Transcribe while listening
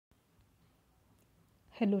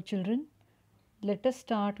Hello children, let us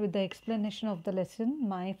start with the explanation of the lesson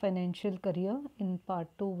My Financial Career in part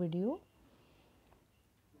 2 video.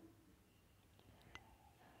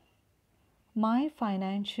 My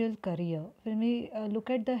financial career, when we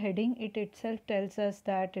look at the heading, it itself tells us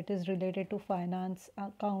that it is related to finance,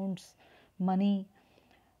 accounts, money.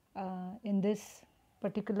 In this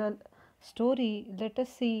particular story, let us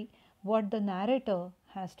see what the narrator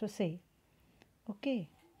has to say. Okay.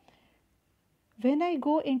 When I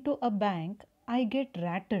go into a bank, I get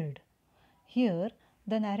rattled. Here,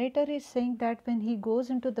 the narrator is saying that when he goes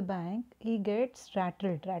into the bank, he gets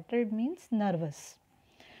rattled. Rattled means nervous,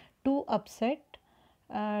 too upset,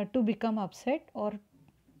 to become upset or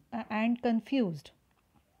and confused.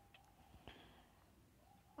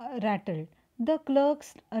 Rattled. The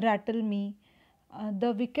clerks rattle me,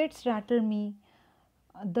 the wickets rattle me,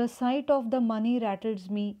 the sight of the money rattles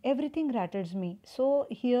me, everything rattles me. So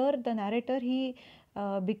here the narrator, he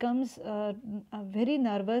becomes very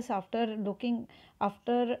nervous after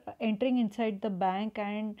entering inside the bank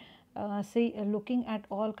and looking at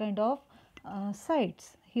all kind of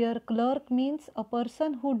sights. Here clerk means a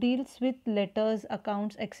person who deals with letters,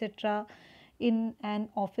 accounts, etc. in an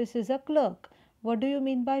office is a clerk. What do you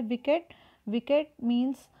mean by wicket? Wicket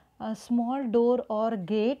means a small door or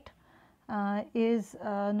gate is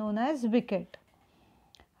known as wicket.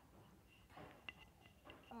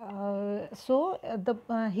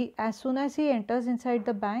 He, as soon as he enters inside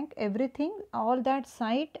the bank, everything, all that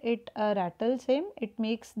sight, it rattles him. It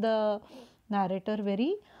makes the narrator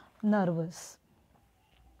very nervous.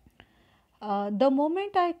 The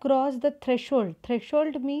moment I cross the threshold,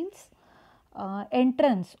 threshold means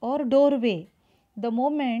entrance or doorway. The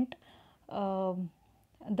moment the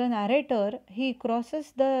narrator, he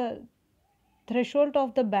crosses the threshold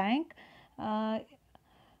of the bank,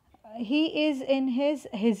 he is in his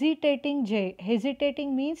hesitating.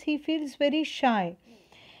 Hesitating means he feels very shy.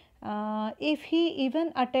 If he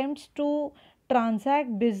even attempts to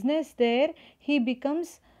transact business there, he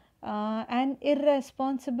becomes an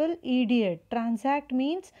irresponsible idiot. Transact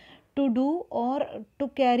means to do or to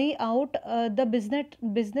carry out the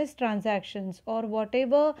business transactions or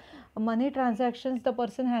whatever money transactions the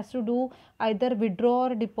person has to do, either withdraw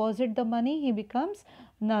or deposit the money, he becomes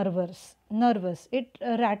nervous. It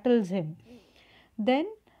rattles him. Then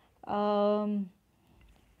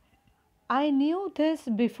I knew this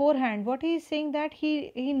beforehand. What he is saying, that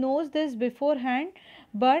he knows this beforehand,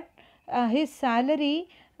 but his salary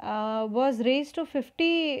was raised to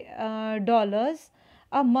 $50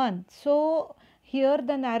 a month. So here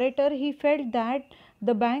the narrator, he felt that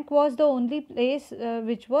the bank was the only place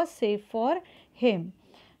which was safe for him.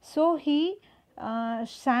 So he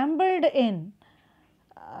shambled in.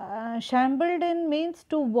 Shambled in means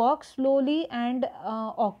to walk slowly and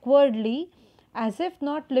awkwardly, as if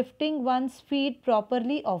not lifting one's feet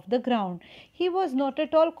properly off the ground. He was not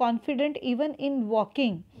at all confident even in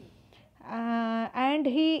walking, and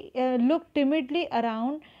he looked timidly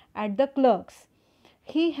around at the clerks.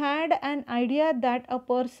 He had an idea that a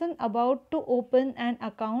person about to open an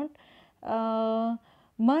account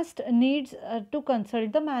must needs to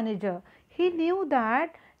consult the manager. He knew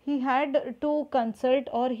that he had to consult,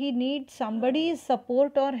 or he needs somebody's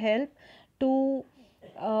support or help to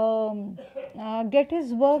get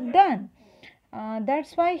his work done.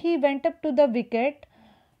 That's why he went up to the wicket.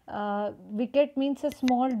 Wicket means a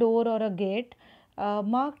small door or a gate,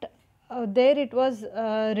 marked there it was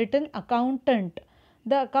written accountant.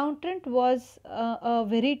 The accountant was a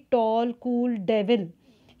very tall, cool devil,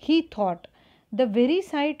 he thought. The very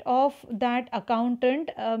sight of that accountant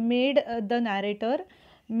made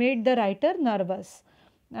the writer nervous.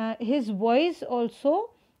 His voice also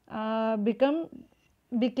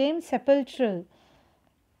became sepulchral.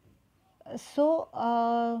 So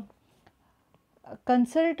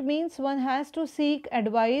consult means one has to seek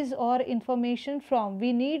advice or information from.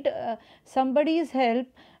 We need somebody's help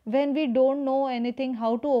when we don't know anything,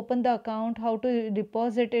 how to open the account, how to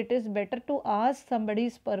deposit. It is better to ask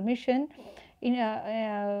somebody's permission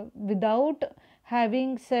without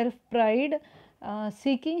having self pride.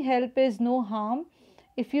 Seeking help is no harm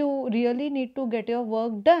if you really need to get your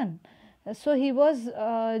work done. So he was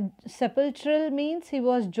sepulchral means he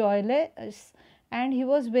was joyless and he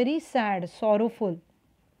was very sad, sorrowful.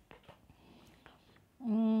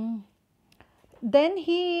 Then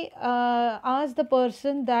he asked the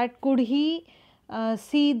person that could he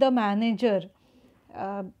see the manager,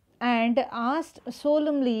 and asked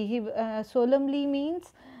solemnly. Solemnly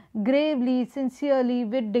means gravely, sincerely,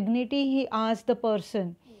 with dignity, he asked the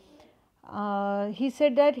person. He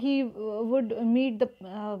said that he would meet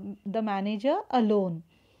the manager alone.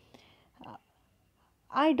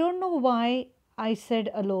 I don't know why I said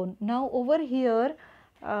alone. Now, over here,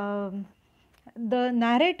 um, the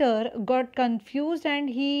narrator got confused and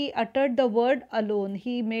he uttered the word alone.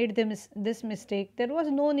 He made this mistake. There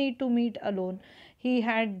was no need to meet alone. He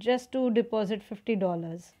had just to deposit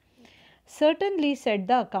 $50. Certainly, said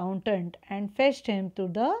the accountant and fetched him to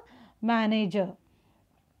the manager.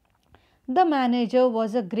 The manager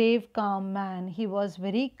was a grave, calm man. He was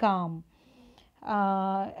very calm.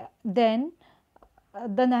 Then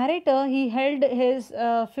the narrator, he held his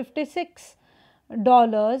 $56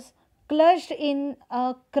 clutched in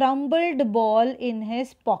a crumbled ball in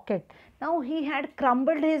his pocket. Now he had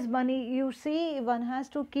crumbled his money. You see, one has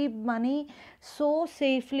to keep money so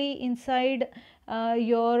safely inside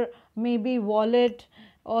your maybe wallet,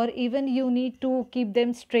 or even you need to keep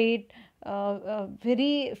them straight.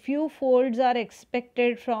 Very few folds are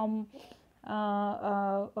expected from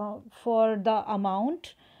for the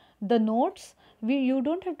amount, the notes. You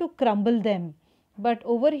don't have to crumble them, but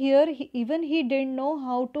over here even he didn't know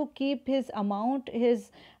how to keep his amount,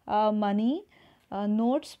 his money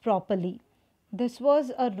notes properly. This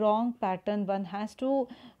was a wrong pattern. One has to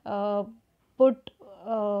put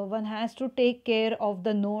one has to take care of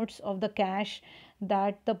the notes of the cash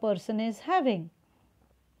that the person is having.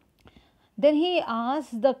 Then he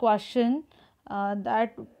asked the question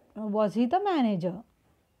that was he the manager?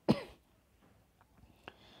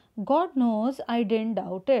 God knows I didn't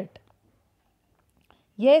doubt it.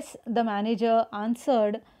 Yes, the manager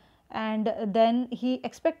answered, and then he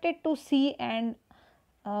expected to see and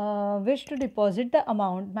wished to deposit the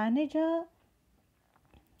amount. Manager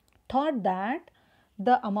thought that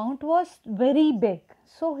the amount was very big,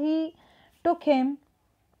 so he took him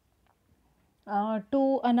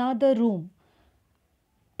to another room.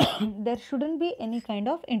 There shouldn't be any kind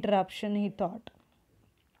of interruption, he thought.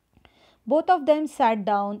 Both of them sat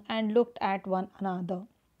down and looked at one another.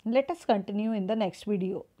 Let us continue in the next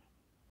video.